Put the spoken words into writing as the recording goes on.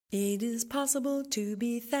It is possible to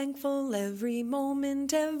be thankful every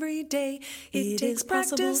moment, every day. It takes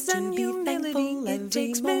practice and humility. It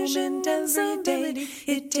takes vision and stability.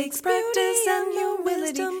 It takes practice and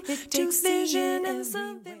humility. It takes vision and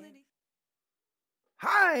stability.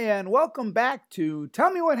 Hi, and welcome back to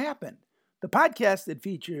Tell Me What Happened, the podcast that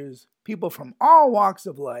features people from all walks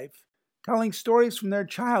of life telling stories from their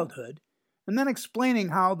childhood and then explaining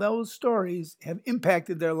how those stories have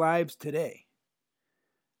impacted their lives today.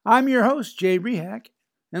 I'm your host, Jay Rehak,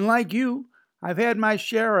 and like you, I've had my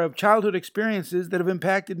share of childhood experiences that have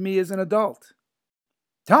impacted me as an adult.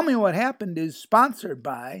 Tell Me What Happened is sponsored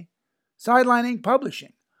by Sidelining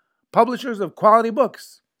Publishing, publishers of quality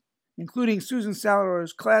books, including Susan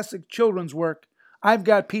Saler's classic children's work, I've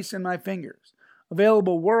Got Peace in My Fingers,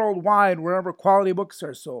 available worldwide wherever quality books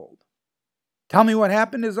are sold. Tell Me What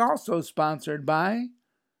Happened is also sponsored by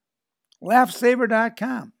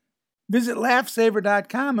LaughSaver.com. Visit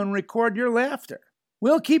LaughSaver.com and record your laughter.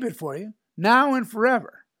 We'll keep it for you, now and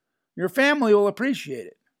forever. Your family will appreciate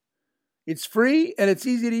it. It's free and it's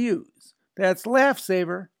easy to use. That's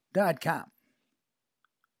LaughSaver.com.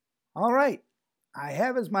 All right, I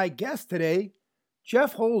have as my guest today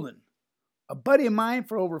Jeff Holden, a buddy of mine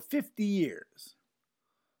for over 50 years.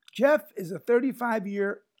 Jeff is a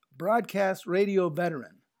 35-year broadcast radio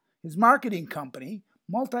veteran. His marketing company,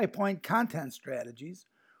 Multipoint Content Strategies,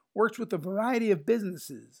 works with a variety of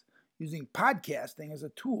businesses using podcasting as a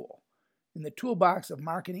tool in the toolbox of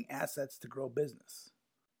marketing assets to grow business.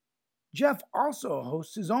 Jeff also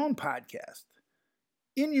hosts his own podcast,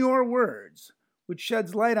 In Your Words, which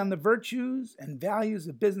sheds light on the virtues and values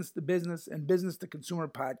of business-to-business and business-to-consumer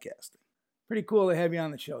podcasting. Pretty cool to have you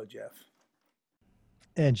on the show, Jeff.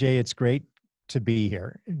 And Jay, it's great to be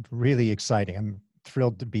here. Really exciting. I'm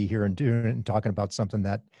thrilled to be here and talking about something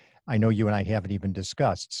that I know you and I haven't even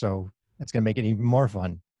discussed. So it's going to make it even more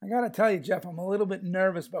fun. I got to tell you, Jeff, I'm a little bit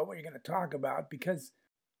nervous about what you're going to talk about because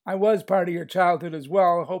I was part of your childhood as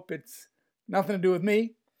well. I hope it's nothing to do with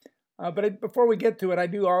me. Before we get to it, I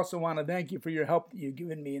do also want to thank you for your help that you've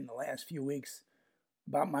given me in the last few weeks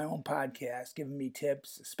about my own podcast, giving me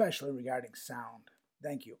tips, especially regarding sound.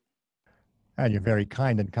 Thank you. And you're very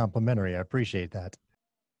kind and complimentary. I appreciate that.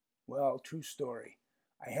 Well, true story.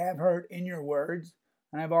 I have heard In Your Words,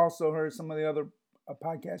 and I've also heard some of the other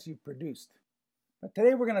podcasts you've produced. But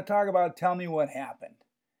today we're going to talk about Tell Me What Happened.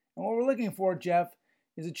 And what we're looking for, Jeff,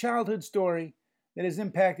 is a childhood story that has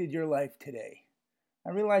impacted your life today. I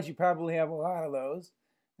realize you probably have a lot of those.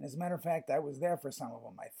 And as a matter of fact, I was there for some of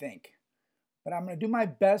them, I think. But I'm going to do my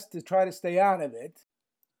best to try to stay out of it.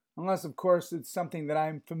 Unless, of course, it's something that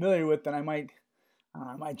I'm familiar with, then I might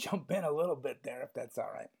jump in a little bit there, if that's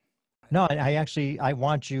all right. No, I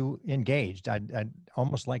want you engaged. I'd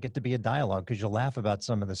almost like it to be a dialogue because you'll laugh about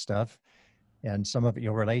some of the stuff and some of it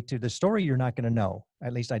you'll relate to. The story you're not going to know.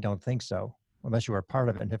 At least I don't think so, unless you were a part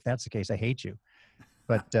of it. And if that's the case, I hate you.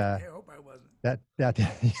 But I hope I wasn't. That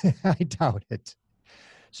I doubt it.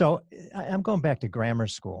 So I'm going back to grammar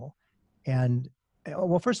school. And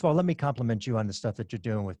well, first of all, let me compliment you on the stuff that you're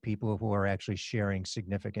doing with people who are actually sharing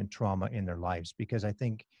significant trauma in their lives, because I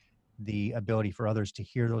think the ability for others to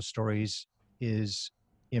hear those stories is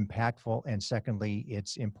impactful. And secondly,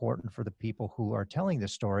 it's important for the people who are telling the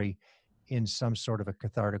story in some sort of a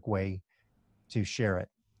cathartic way to share it.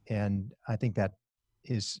 And I think that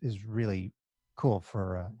is really cool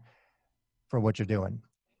for what you're doing.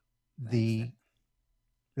 The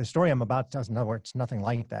story I'm about to tell, in other words, nothing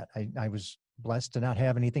like that. I was blessed to not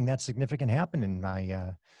have anything that significant happen in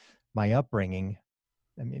my upbringing.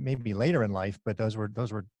 I mean, maybe later in life, but those were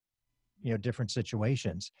different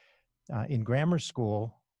situations. In grammar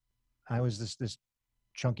school, I was this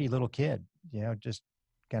chunky little kid, just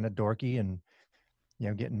kind of dorky and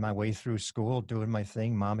getting my way through school, doing my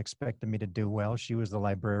thing. Mom expected me to do well. She was the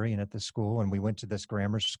librarian at the school, and we went to this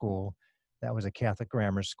grammar school that was a Catholic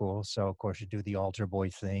grammar school. So of course you do the altar boy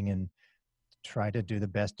thing and try to do the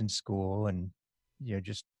best in school, and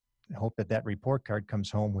just hope that report card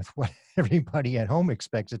comes home with what everybody at home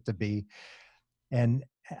expects it to be. And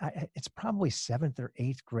it's probably 7th or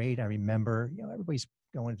 8th grade. I remember, everybody's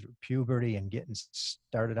going through puberty and getting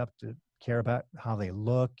started up to care about how they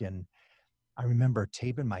look. And I remember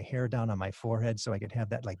taping my hair down on my forehead so I could have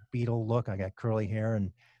that like Beatle look. I got curly hair,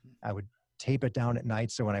 and I would tape it down at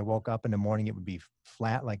night. So when I woke up in the morning, it would be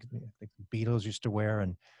flat like the Beatles used to wear.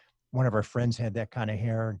 And one of our friends had that kind of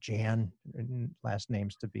hair, Jan, last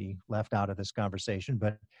names to be left out of this conversation,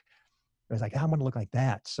 but it was like, I want to look like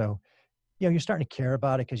that. So, you're starting to care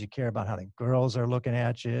about it because you care about how the girls are looking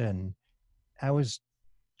at you. And I was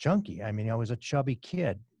chunky. I mean, I was a chubby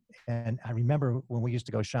kid. And I remember when we used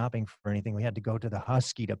to go shopping for anything, we had to go to the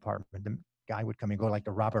Husky department. The guy would come and go like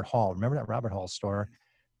the Robert Hall. Remember that Robert Hall store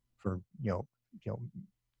for,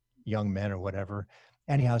 young men or whatever.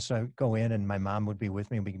 Anyhow, so I go in and my mom would be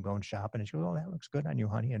with me and we can go and shop. And she goes, "Oh, that looks good on you,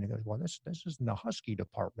 honey." And he goes, "Well, this is in the Husky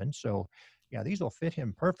department. So yeah, these will fit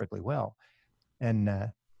him perfectly well." And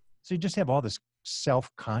so you just have all this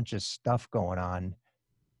self-conscious stuff going on.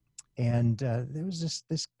 And there was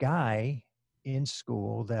this guy in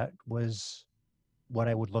school that was what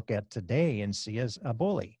I would look at today and see as a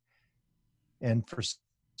bully. And for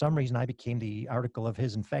some reason, I became the article of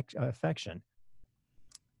his affection.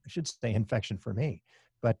 I should say infection for me,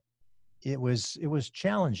 but it was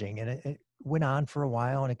challenging, and it went on for a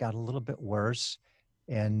while, and it got a little bit worse.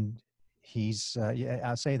 And he's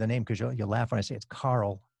I'll say the name because you'll laugh when I say it's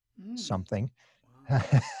Carl something. Wow.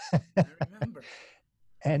 I remember.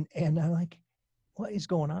 And I'm like, what is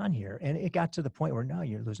going on here? And it got to the point where now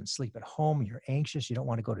you're losing sleep at home, you're anxious, you don't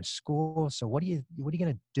want to go to school. So what are you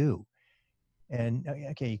going to do? And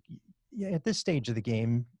okay, at this stage of the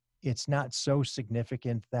game, it's not so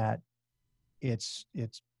significant that it's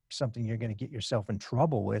something you're going to get yourself in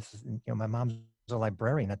trouble with. My mom's a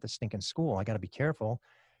librarian at the stinking school. I got to be careful.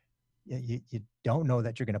 You don't know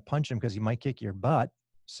that you're going to punch him because he might kick your butt.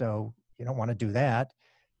 So you don't want to do that.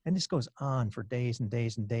 And this goes on for days and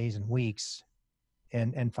days and days and weeks.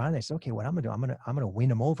 And finally I said, okay, what I'm going to do, I'm going to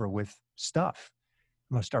win him over with stuff.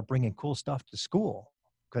 I'm going to start bringing cool stuff to school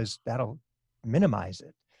because that'll minimize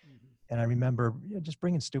it. Mm-hmm. And I remember just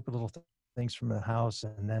bringing stupid little things from the house,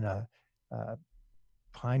 and then a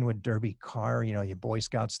Pinewood Derby car, your Boy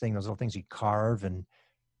Scouts thing, those little things you carve, and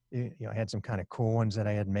I had some kind of cool ones that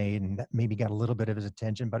I had made, and that maybe got a little bit of his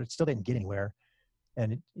attention, but it still didn't get anywhere.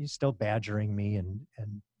 And he's still badgering me and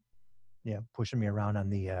pushing me around on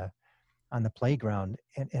the playground.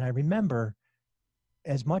 And I remember,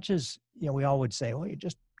 as much as, we all would say, "Oh, you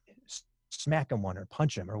just smack him one or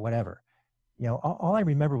punch him or whatever." All I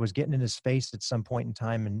remember was getting in his face at some point in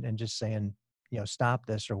time and just saying, "Stop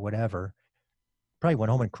this," or whatever. Probably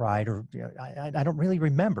went home and cried, or I don't really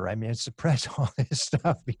remember. I mean, I suppress all this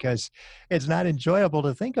stuff because it's not enjoyable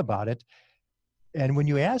to think about it. And when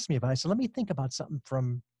you asked me about it, I said, let me think about something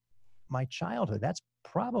from my childhood. That's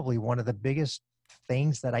probably one of the biggest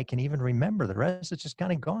things that I can even remember. The rest is just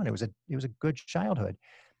kind of gone. It was a good childhood.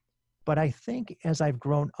 But I think as I've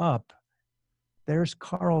grown up, there's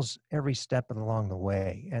Carls every step along the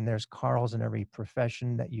way. And there's Carls in every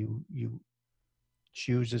profession that you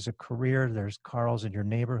choose as a career. There's Carls in your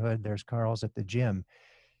neighborhood. There's Carls at the gym.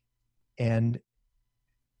 And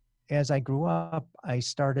as I grew up, I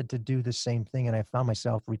started to do the same thing, and I found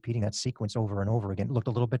myself repeating that sequence over and over again. It looked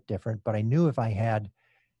a little bit different, but I knew if I had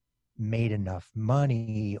made enough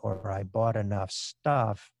money or I bought enough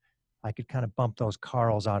stuff, I could kind of bump those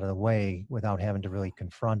Carls out of the way without having to really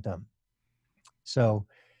confront them. So,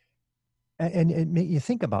 and you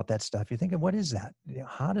think about that stuff. You're thinking, what is that?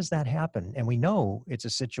 How does that happen? And we know it's a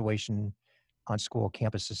situation on school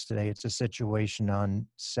campuses today. It's a situation on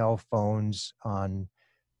cell phones, on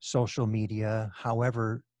social media,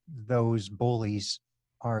 however those bullies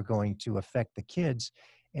are going to affect the kids.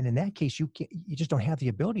 And in that case, you just don't have the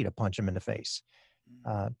ability to punch them in the face.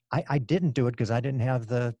 I didn't do it because I didn't have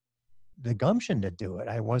the gumption to do it.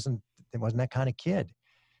 There wasn't that kind of kid.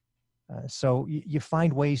 So you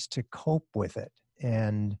find ways to cope with it.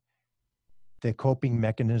 And the coping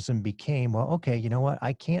mechanism became, well, okay, you know what?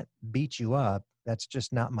 I can't beat you up. That's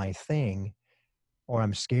just not my thing. Or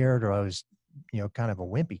I'm scared, or I was, kind of a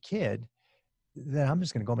wimpy kid. Then I'm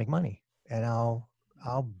just going to go make money, and I'll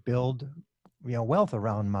build, wealth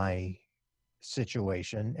around my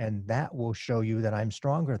situation. And that will show you that I'm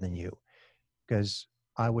stronger than you, because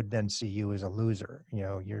I would then see you as a loser.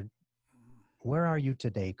 Where are you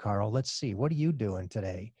today, Carl? Let's see. What are you doing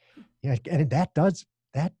today? And that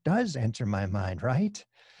does enter my mind, right?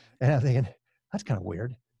 And I'm thinking, that's kind of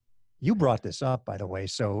weird. You brought this up, by the way.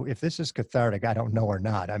 So if this is cathartic, I don't know or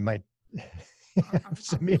not. I might have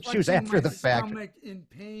some issues after the fact. I'm in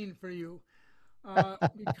pain for you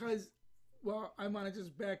because, well, I want to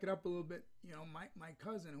just back it up a little bit. My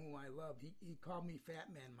cousin, who I love, he called me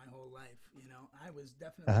Fat Man my whole life. I was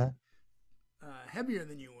definitely heavier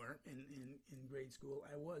than you were in grade school.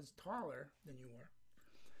 I was taller than you were.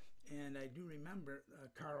 And I do remember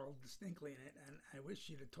Carl distinctly in it, and I wish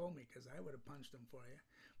you'd have told me, because I would have punched him for you.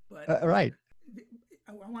 But right.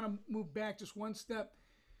 I want to move back just one step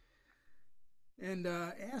and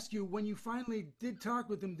ask you, when you finally did talk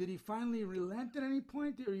with him, did he finally relent at any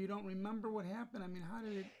point, or you don't remember what happened? I mean, how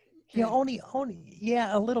did it? Yeah, only,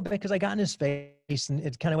 a little bit, because I got in his face, and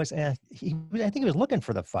it kind of was. I think he was looking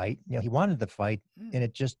for the fight. He wanted the fight, and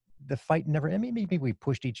it just the fight never, I mean, maybe we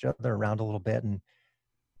pushed each other around a little bit, and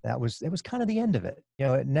it was kind of the end of it.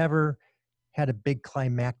 It never had a big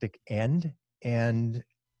climactic end, and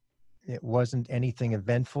it wasn't anything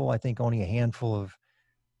eventful. I think only a handful of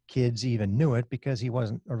kids even knew it because he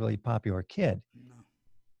wasn't a really popular kid. No.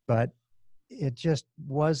 But it just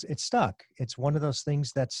was, it stuck. It's one of those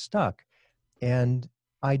things that stuck. And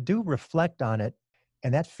I do reflect on it,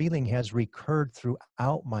 and that feeling has recurred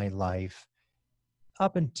throughout my life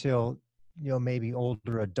up until, maybe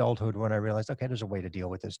older adulthood, when I realized, okay, there's a way to deal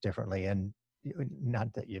with this differently. And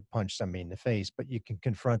not that you punch somebody in the face, but you can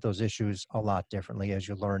confront those issues a lot differently as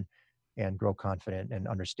you learn and grow confident and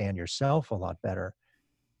understand yourself a lot better.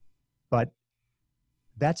 But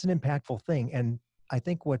that's an impactful thing. And I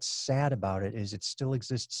think what's sad about it is it still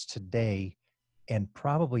exists today, and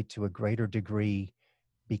probably to a greater degree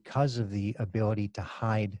because of the ability to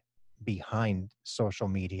hide behind social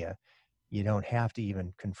media. You don't have to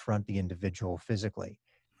even confront the individual physically.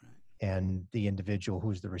 Right. And the individual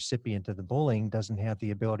who's the recipient of the bullying doesn't have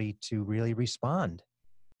the ability to really respond.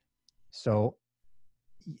 So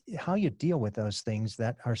how you deal with those things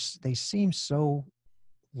they seem so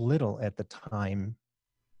little at the time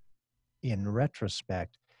in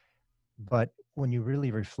retrospect, but when you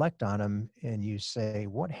really reflect on them and you say,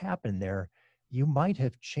 what happened there? You might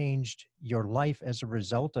have changed your life as a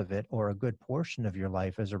result of it, or a good portion of your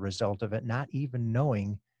life as a result of it, not even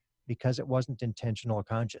knowing, because it wasn't intentional or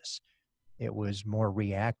conscious. It was more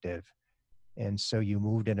reactive. And so you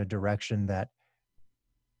moved in a direction that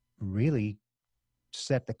really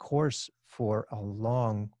set the course for a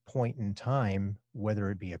long point in time,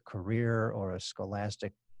 whether it be a career or a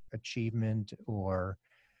scholastic achievement, or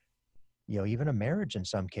even a marriage in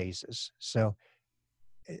some cases. So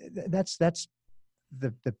that's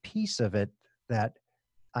the piece of it that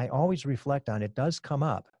I always reflect on. It does come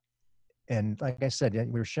up, and like I said,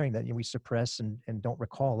 we were sharing that we suppress and don't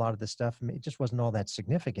recall a lot of the stuff. I mean, it just wasn't all that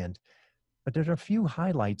significant, but there's a few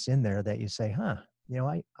highlights in there that you say,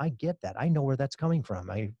 I get that. I know where that's coming from.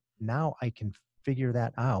 Now I can figure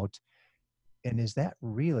that out. And is that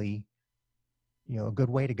really, a good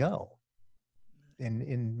way to go? And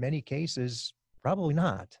in many cases, probably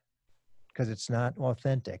not, because it's not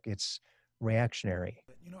authentic. It's reactionary.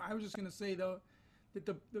 I was just going to say, though, that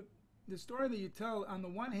the story that you tell, on the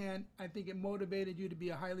one hand, I think it motivated you to be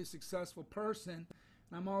a highly successful person.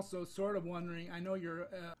 And I'm also sort of wondering, I know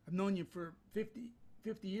I've known you for 50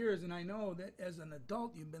 years, and I know that as an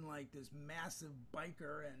adult, you've been like this massive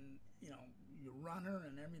biker and, you're runner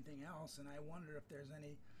and everything else. And I wonder if there's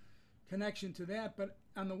any connection to that. But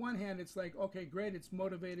on the one hand, it's like, okay, great, it's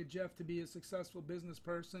motivated Jeff to be a successful business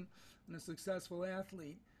person and a successful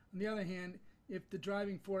athlete. On the other hand, if the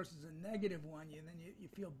driving force is a negative one, then you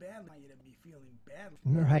feel bad. You to be feeling bad.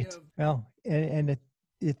 Right. Well, and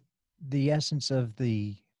the essence of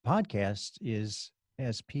the podcast is,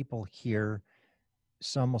 as people hear,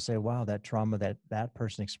 some will say, wow, that trauma that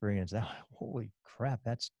person experienced, holy crap,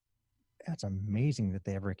 that's amazing that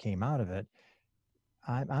they ever came out of it.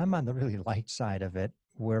 I'm on the really light side of it,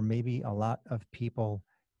 where maybe a lot of people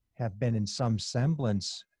have been in some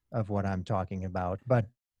semblance of what I'm talking about, but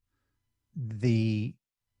the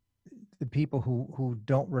people who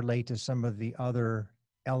don't relate to some of the other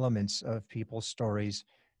elements of people's stories,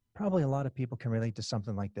 probably a lot of people can relate to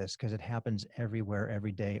something like this, because it happens everywhere,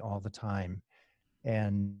 every day, all the time.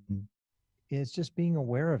 And it's just being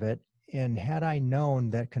aware of it. And had I known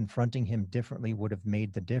that confronting him differently would have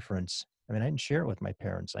made the difference, I mean, I didn't share it with my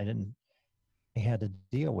parents. I had to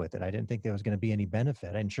deal with it. I didn't think there was going to be any benefit.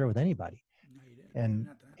 I didn't share it with anybody. No, you didn't. And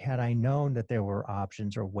had I known that there were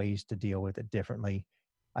options or ways to deal with it differently,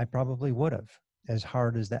 I probably would have, as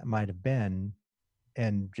hard as that might have been,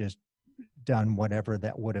 and just done whatever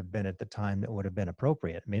that would have been at the time that would have been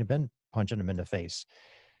appropriate. I mean, it'd been punching him in the face.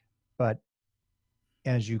 But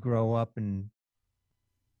as you grow up and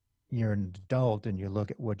you're an adult and you look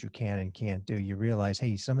at what you can and can't do, you realize,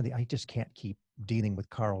 hey, I just can't keep dealing with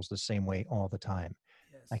Carls the same way all the time.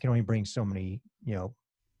 Yes. I can only bring so many,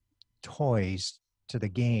 toys to the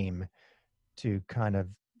game to kind of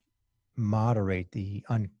moderate the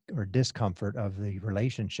discomfort of the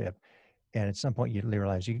relationship. And at some point you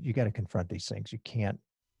realize you got to confront these things. You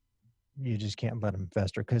just can't let them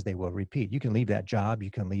fester, because they will repeat. You can leave that job, you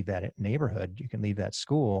can leave that neighborhood, you can leave that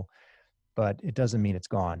school, but it doesn't mean it's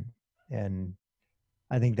gone. And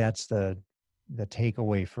I think that's the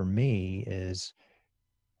takeaway for me is,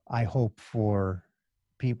 I hope for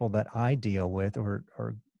people that I deal with, or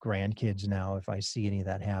grandkids now, if I see any of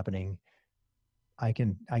that happening, I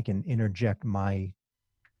can interject my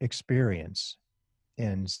experience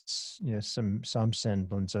and some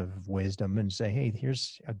semblance of wisdom and say, hey,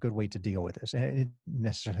 here's a good way to deal with this. And it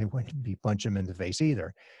necessarily wouldn't be punch them in the face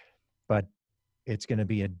either, but it's going to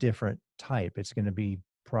be a different type. It's going to be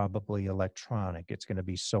probably electronic. It's going to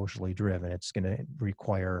be socially driven. It's going to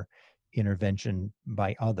require intervention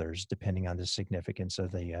by others, depending on the significance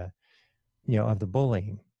of the of the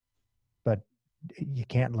bullying. But you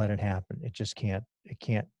can't let it happen. It just can't. It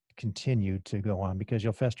can't continue to go on, because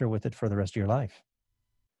you'll fester with it for the rest of your life.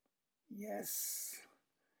 Yes,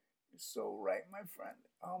 you're so right, my friend.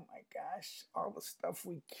 Oh my gosh, all the stuff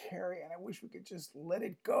we carry, and I wish we could just let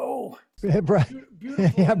it go. It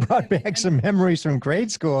brought back some memories from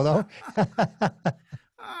grade school, though.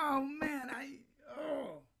 Oh man,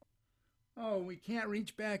 we can't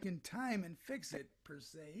reach back in time and fix it per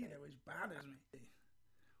se, which bothers me.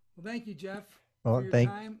 Well, thank you, Jeff. Well,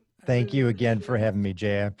 thank you again for having me,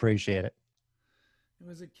 Jay. I appreciate it. It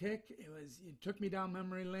was a kick. It took me down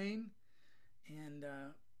memory lane, and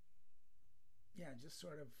just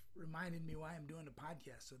sort of reminded me why I'm doing the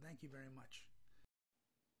podcast. So thank you very much.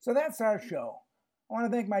 So that's our show. I want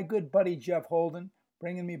to thank my good buddy Jeff Holden,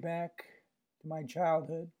 bringing me back to my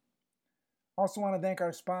childhood. Also want to thank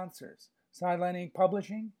our sponsors, Sideline Ink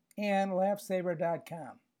Publishing and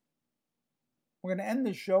LaughSaver.com. We're going to end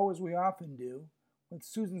the show, as we often do, with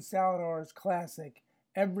Susan Salador's classic,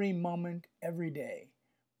 Every Moment, Every Day,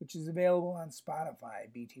 which is available on Spotify,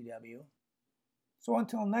 BTW. So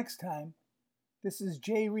until next time, this is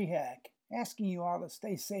Jay Rehack, asking you all to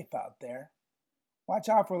stay safe out there. Watch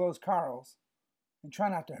out for those Carls, and try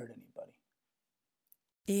not to hurt anybody.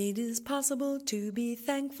 It is possible to be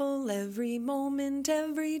thankful every moment,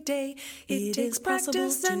 every day. It takes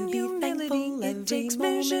practice and humility. It takes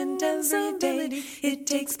vision every day. It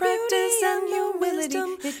takes practice and humility.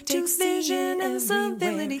 It takes vision and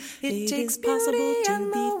civility. It takes possible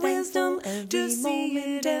to be wisdom to see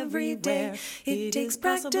it everywhere. It takes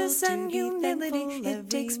practice and humility. It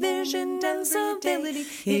takes vision and civility.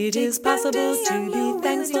 It is possible to be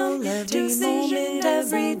thankful every moment,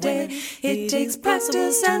 every day. It takes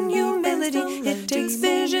practice and humility. It takes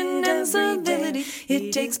vision and civility.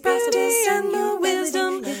 It takes practice and your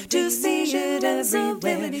wisdom to see it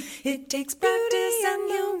everywhere. It takes practice and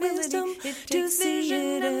your wisdom to see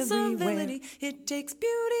it everywhere. It takes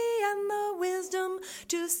beauty and the wisdom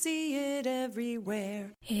to see it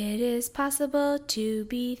everywhere. It is possible to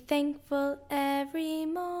be thankful every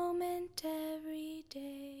moment, every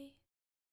day.